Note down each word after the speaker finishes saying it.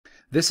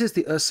This is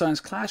the Earth Science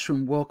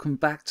Classroom. Welcome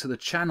back to the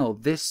channel.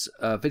 This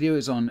video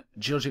is on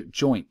geologic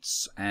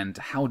joints and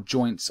how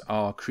joints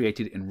are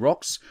created in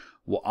rocks.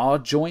 What are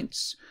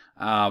joints?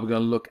 We're going to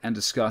look and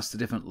discuss the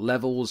different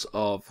levels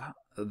of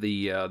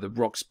the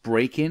rocks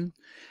breaking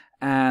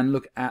and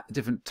look at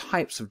different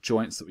types of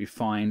joints that we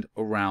find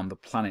around the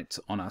planet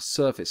on our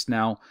surface.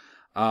 Now,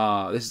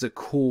 this is a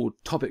cool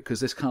topic because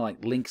this kind of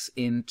like links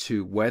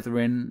into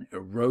weathering,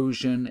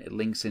 erosion. It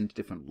links into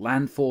different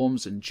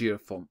landforms and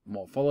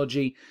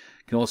geomorphology.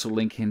 It can also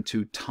link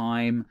into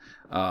time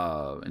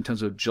in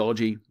terms of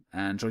geology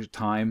and geologic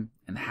time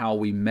and how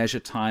we measure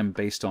time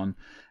based on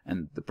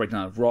the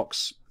breakdown of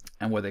rocks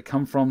and where they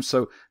come from.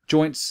 So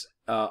joints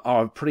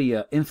are a pretty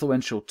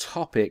influential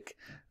topic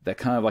that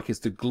kind of like is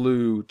the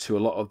glue to a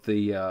lot of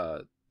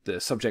the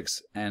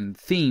subjects and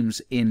themes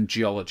in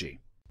geology.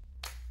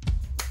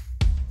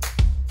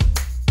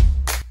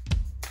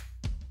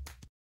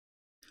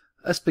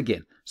 Let's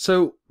begin.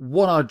 So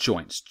what are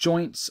joints?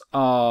 Joints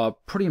are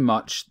pretty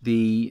much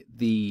the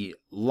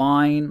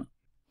line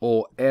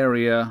or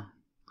area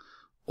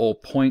or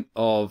point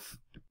of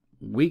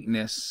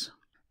weakness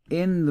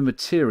in the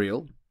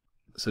material,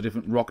 so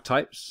different rock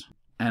types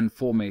and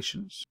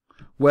formations,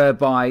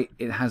 whereby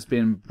it has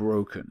been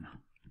broken.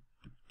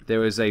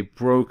 There is a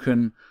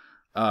broken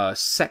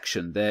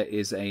section. There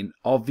is an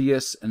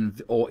obvious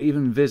or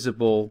even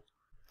visible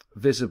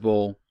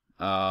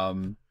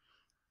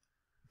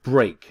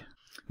break.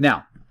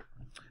 Now,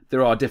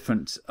 there are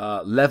different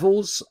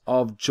levels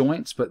of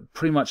joints, but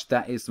pretty much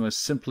that is the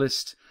most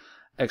simplest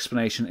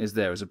explanation. Is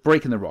there is a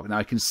break in the rock. Now,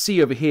 you can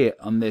see over here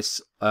on this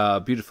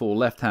beautiful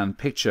left-hand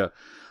picture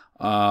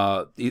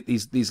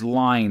these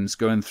lines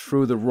going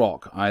through the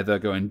rock, either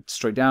going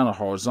straight down or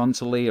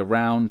horizontally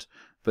around.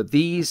 But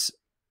these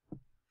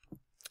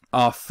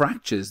are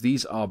fractures.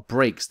 These are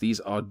breaks.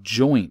 These are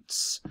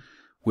joints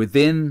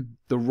within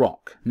the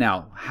rock.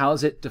 Now, how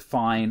does it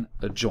define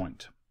a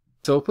joint?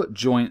 So I'll put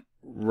joint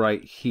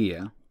right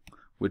here,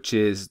 which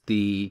is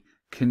the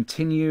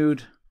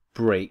continued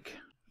break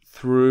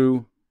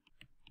through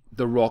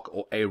the rock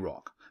or a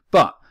rock.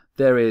 But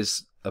there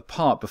is a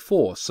part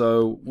before,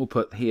 so we'll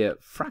put here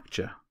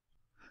fracture.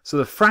 So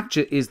the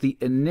fracture is the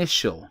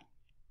initial,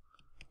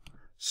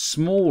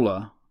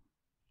 smaller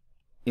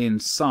in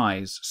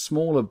size,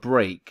 smaller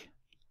break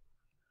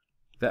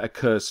that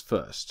occurs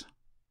first.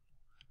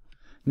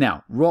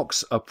 Now,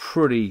 rocks are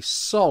pretty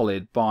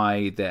solid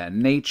by their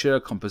nature,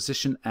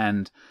 composition,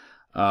 and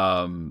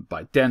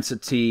by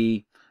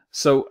density.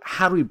 So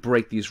how do we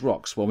break these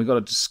rocks? Well, we've got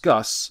to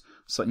discuss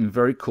something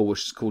very cool,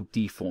 which is called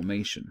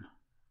deformation.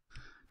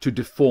 To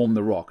deform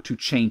the rock, to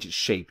change its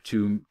shape,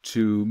 to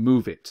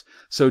move it.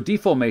 So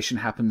deformation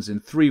happens in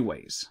three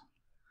ways.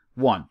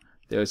 One,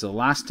 there is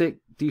elastic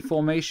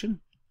deformation,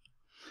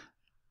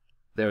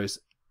 there is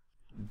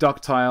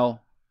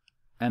ductile,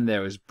 and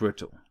there is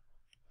brittle.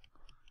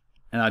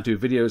 And I do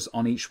videos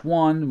on each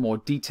one, more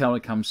detail when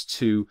it comes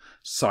to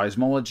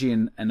seismology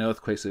and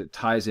earthquakes, so it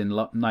ties in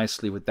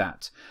nicely with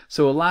that.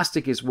 So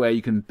elastic is where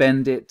you can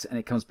bend it and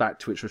it comes back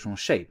to its original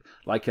shape,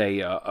 like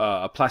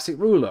a plastic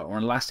ruler or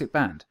an elastic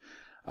band.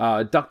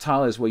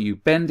 Ductile is where you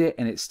bend it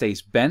and it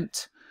stays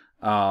bent,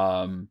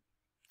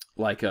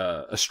 like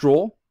a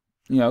straw,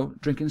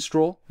 drinking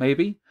straw,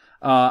 maybe.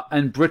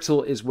 And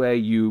brittle is where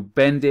you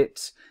bend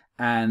it,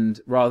 and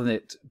rather than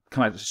it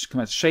come out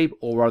of shape,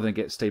 or rather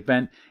than stay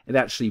bent, it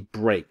actually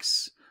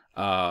breaks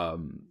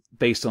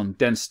based on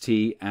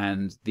density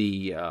and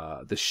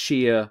the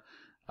shear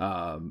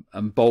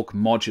and bulk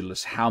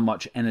modulus, how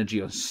much energy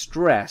or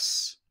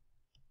stress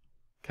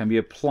can be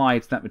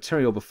applied to that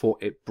material before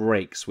it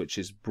breaks, which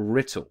is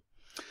brittle.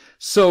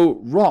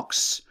 So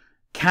rocks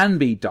can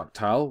be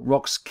ductile,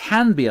 rocks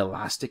can be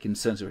elastic in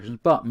certain situations,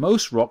 but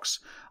most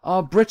rocks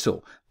are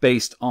brittle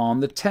based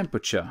on the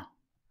temperature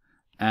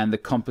and the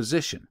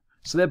composition.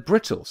 So they're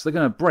brittle, so they're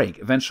going to break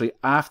eventually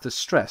after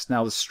stress.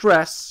 Now the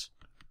stress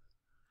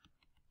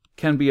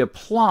can be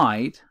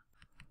applied,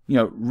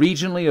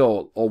 regionally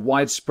or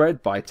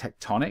widespread by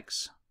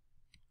tectonics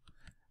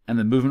and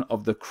the movement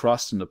of the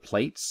crust and the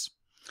plates.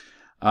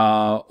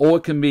 Or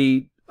it can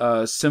be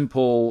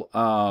simple,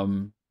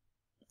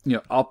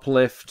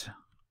 uplift,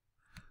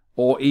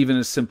 or even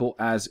as simple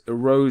as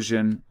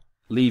erosion,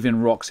 leaving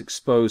rocks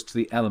exposed to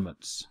the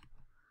elements,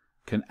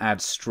 can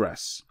add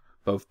stress,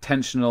 both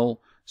tensional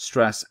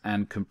stress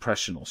and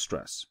compressional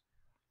stress.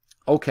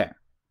 Okay.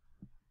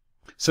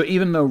 So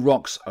even though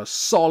rocks are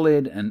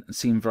solid and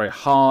seem very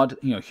hard,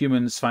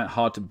 humans find it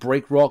hard to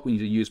break rock. We need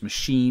to use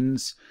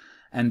machines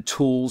and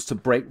tools to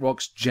break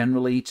rocks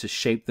generally, to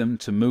shape them,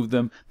 to move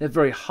them. They're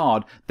very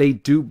hard. They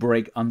do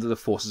break under the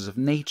forces of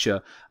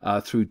nature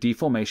through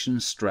deformation,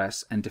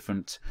 stress, and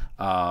different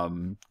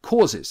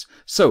causes.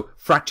 So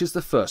fracture's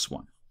the first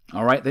one.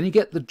 All right, then you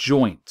get the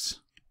joint,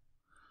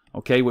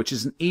 okay, which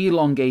is an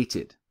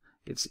elongated.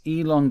 It's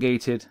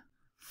elongated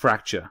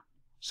fracture.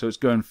 So it's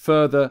going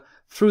further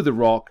through the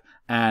rock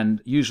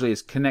and usually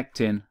is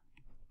connecting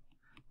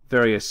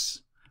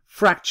various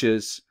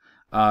fractures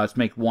to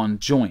make one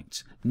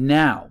joint.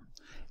 Now,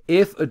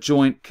 If a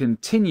joint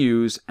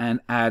continues and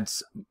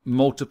adds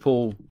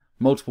multiple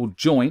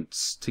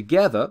joints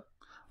together,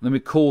 then we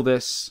call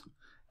this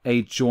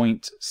a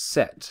joint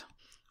set.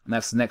 And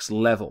that's the next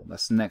level.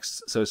 That's the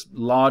next. So it's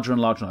larger and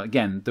larger.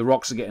 Again, the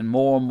rocks are getting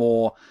more and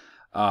more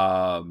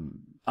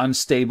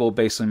unstable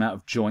based on the amount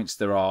of joints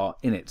there are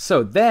in it.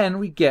 So then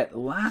we get the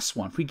last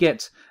one. If we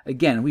get,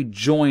 again, we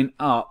join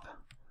up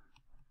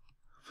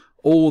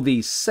all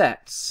these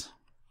sets,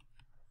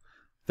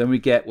 then we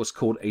get what's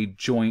called a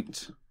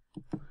joint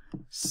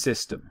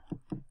system,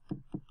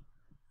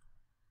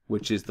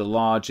 which is the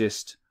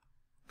largest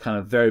kind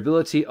of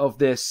variability of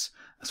this.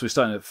 So we're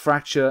starting to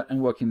fracture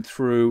and working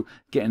through,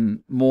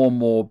 getting more and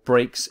more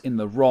breaks in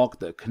the rock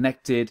that are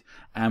connected,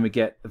 and we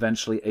get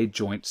eventually a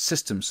joint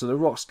system. So the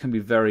rocks can be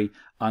very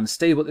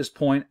unstable at this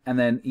point, and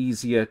then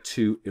easier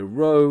to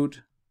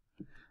erode,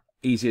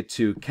 easier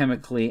to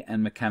chemically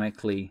and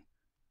mechanically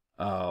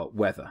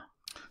weather.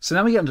 So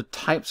now we get into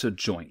types of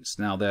joints.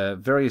 Now there are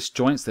various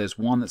joints. There's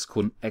one that's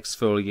called an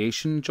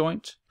exfoliation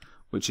joint,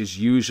 which is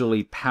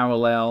usually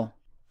parallel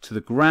to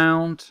the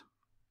ground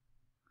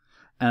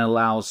and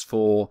allows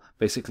for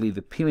basically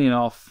the peeling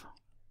off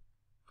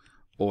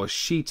or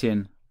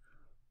sheeting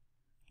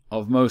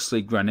of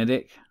mostly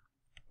granitic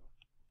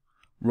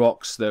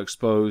rocks that are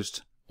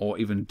exposed, or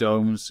even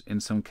domes in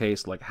some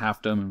case, like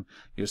Half Dome and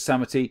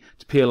Yosemite,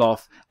 to peel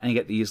off, and you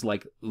get these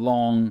like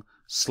long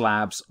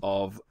slabs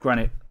of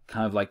granite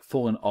kind of like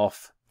falling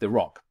off the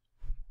rock.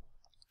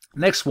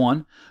 Next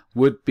one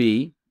would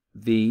be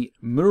the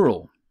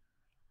mural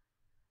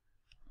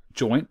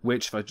joint,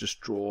 which if I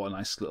just draw a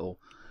nice little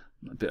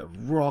bit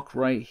of rock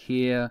right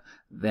here,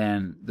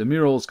 then the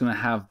mural is going to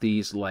have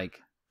these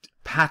like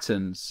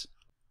patterns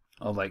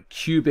of like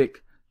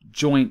cubic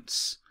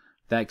joints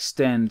that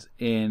extend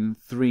in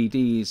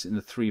 3Ds, in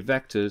the 3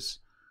 vectors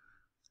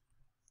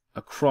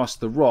across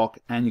the rock,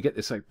 and you get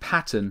this like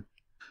pattern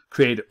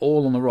created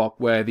all on the rock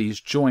where these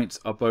joints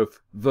are both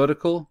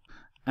vertical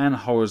and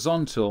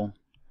horizontal,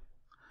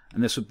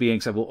 and this would be an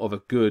example of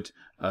a good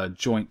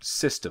joint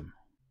system.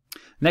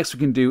 Next we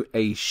can do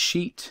a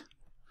sheet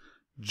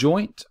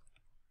joint,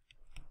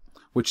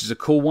 which is a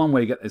cool one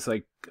where you get this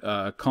like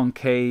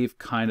concave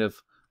kind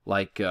of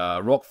like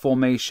rock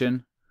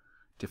formation,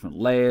 different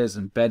layers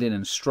and bedding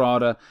and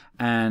strata,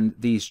 and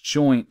these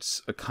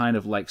joints are kind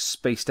of like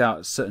spaced out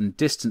at certain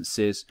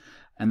distances,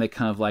 and they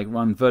kind of like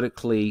run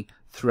vertically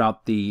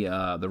throughout the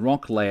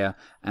rock layer,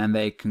 and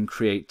they can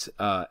create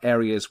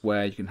areas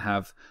where you can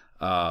have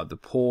the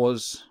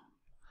pores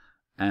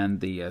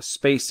and the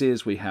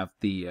spaces. We have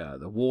the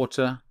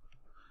water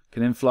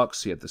can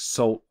influx. You have the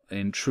salt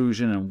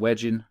intrusion and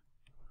wedging,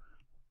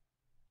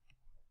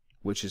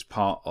 which is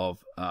part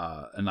of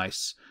a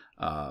nice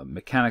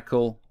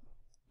mechanical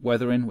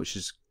weathering, which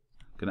is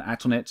going to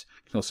act on it.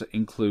 You can also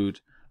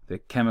include the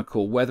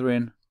chemical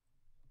weathering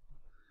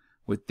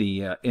with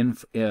the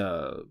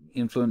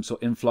influence or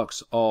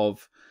influx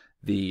of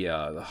the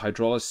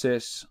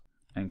hydrolysis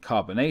and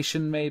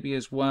carbonation maybe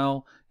as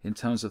well in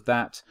terms of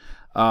that.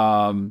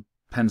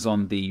 Depends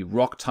on the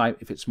rock type.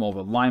 If it's more of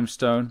a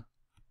limestone,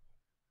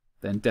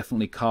 then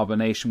definitely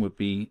carbonation would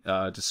be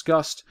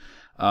discussed.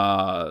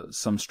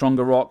 Some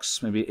stronger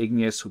rocks, maybe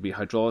igneous, would be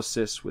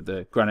hydrolysis with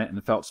the granite and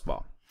the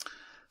feldspar.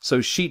 So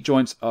sheet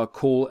joints are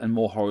cool and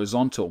more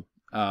horizontal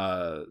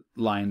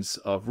lines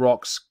of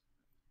rocks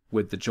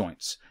with the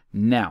joints.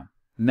 Now,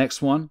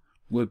 next one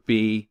would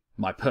be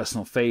my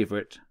personal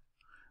favorite,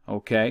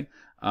 okay,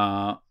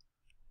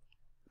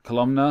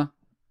 columnar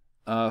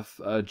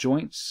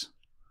joints,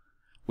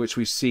 which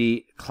we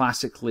see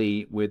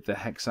classically with the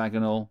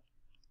hexagonal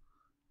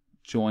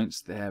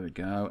joints. There we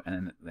go,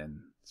 and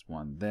then there's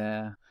one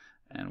there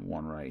and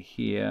one right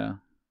here.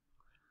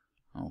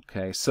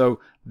 Okay, so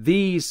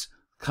these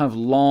kind of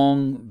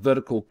long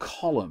vertical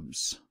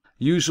columns,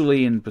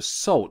 usually in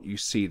basalt you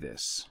see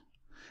this,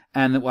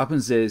 and what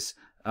happens is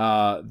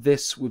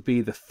this would be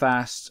the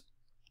fast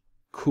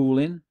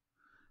cooling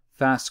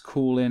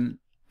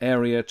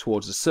area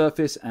towards the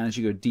surface, and as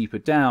you go deeper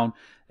down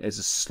there's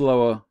a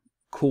slower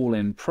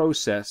cooling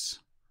process,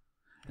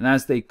 and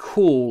as they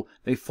cool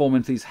they form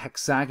into these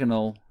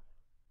hexagonal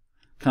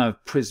kind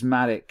of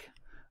prismatic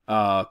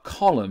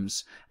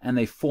columns, and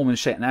they form in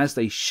shape, and as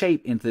they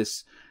shape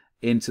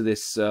into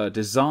this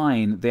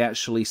design, they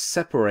actually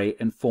separate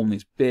and form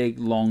these big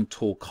long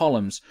tall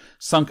columns.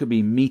 Some could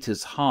be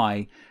meters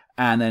high,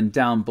 and then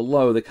down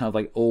below they kind of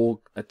like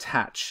all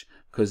attach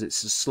because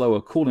it's a slower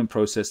cooling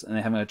process and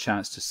they haven't had a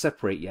chance to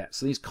separate yet.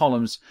 So these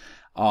columns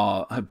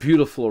are a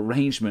beautiful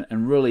arrangement,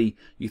 and really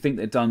you think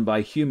they're done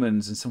by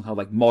humans in some kind of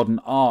like modern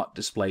art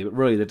display, but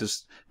really they're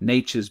just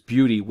nature's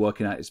beauty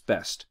working at its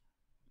best.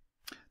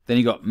 Then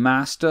you got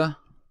master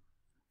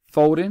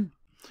folding,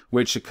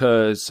 which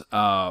occurs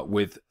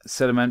with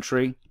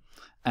sedimentary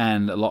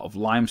and a lot of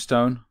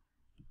limestone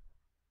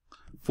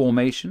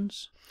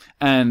formations.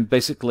 And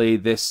basically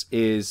this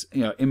is,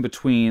 in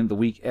between the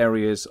weak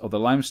areas of the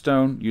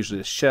limestone, usually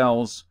the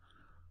shells,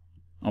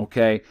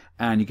 okay,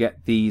 and you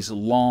get these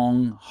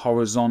long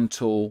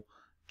horizontal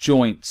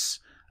joints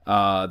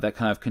that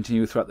kind of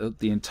continue throughout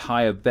the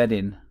entire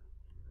bedding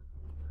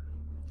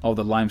of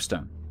the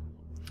limestone.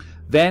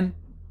 Then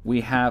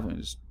we have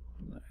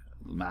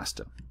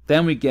master.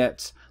 Then we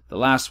get the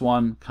last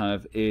one, kind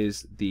of,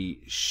 is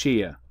the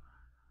shear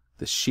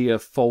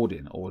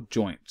folding or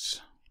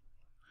joints.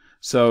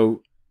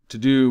 So to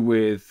do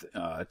with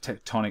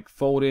tectonic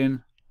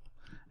folding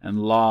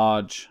and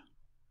large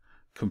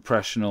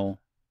compressional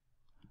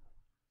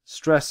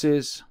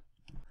stresses.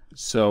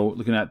 So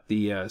looking at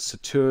the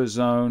suture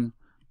zone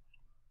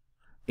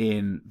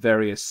in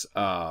various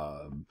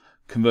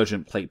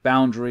convergent plate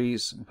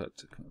boundaries,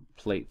 put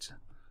plate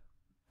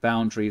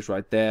boundaries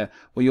right there,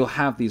 where you'll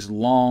have these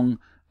long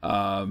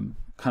kind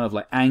of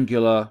like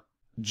angular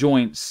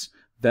joints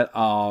that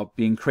are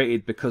being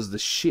created because of the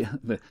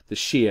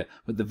shear,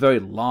 with the very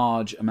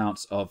large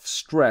amounts of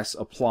stress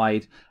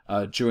applied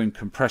during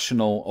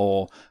compressional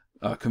or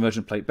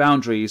convergent plate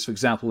boundaries. For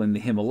example, in the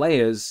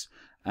Himalayas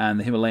and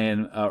the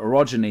Himalayan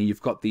orogeny,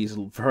 you've got these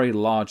very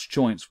large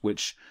joints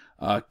which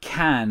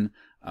can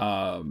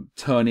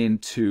turn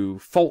into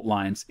fault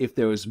lines if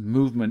there is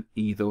movement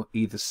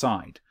either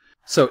side.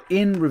 So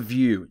in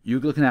review,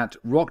 you're looking at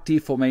rock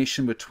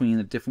deformation between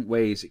the different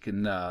ways it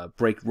can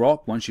break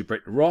rock. Once you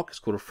break the rock, it's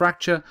called a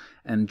fracture,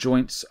 and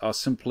joints are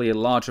simply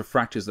larger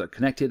fractures that are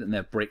connected, and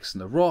they're breaks in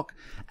the rock.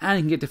 And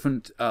you can get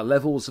different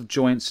levels of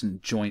joints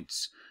and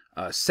joints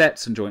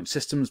sets and joint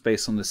systems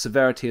based on the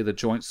severity of the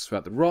joints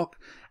throughout the rock.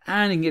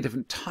 And you can get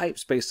different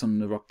types based on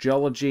the rock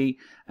geology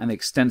and the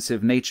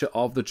extensive nature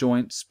of the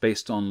joints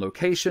based on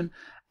location.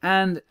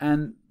 And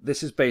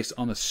this is based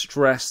on the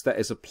stress that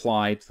is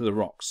applied to the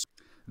rocks.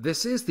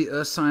 This is the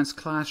Earth Science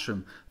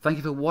Classroom. Thank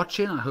you for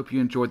watching. I hope you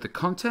enjoyed the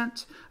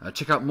content.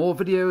 Check out more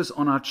videos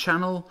on our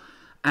channel.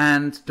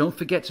 And don't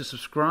forget to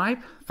subscribe.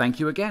 Thank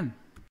you again.